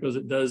downside because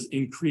it does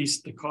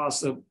increase the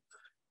cost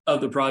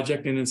of the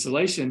project and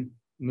installation.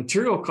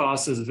 Material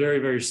cost is very,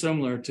 very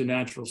similar to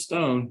natural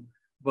stone,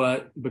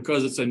 but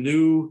because it's a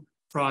new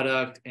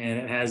product and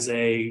it has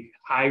a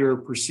higher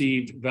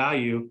perceived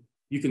value,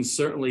 you can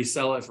certainly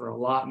sell it for a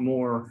lot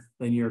more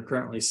than you're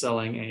currently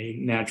selling a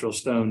natural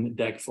stone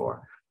deck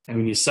for. And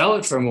when you sell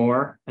it for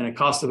more and it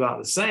costs about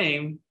the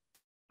same,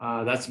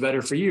 that's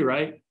better for you,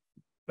 right?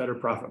 Better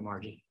profit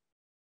margin.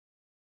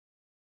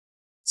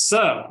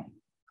 So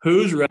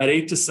who's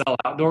ready to sell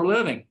outdoor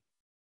living?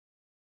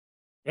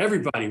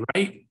 Everybody,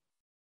 right?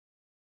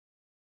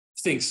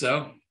 I think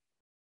so.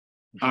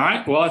 All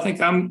right. Well, I think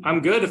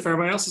I'm good if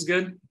everybody else is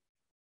good.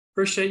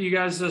 Appreciate you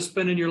guys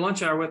spending your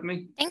lunch hour with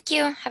me. Thank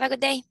you. Have a good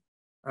day.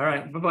 All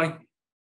right. Bye-bye.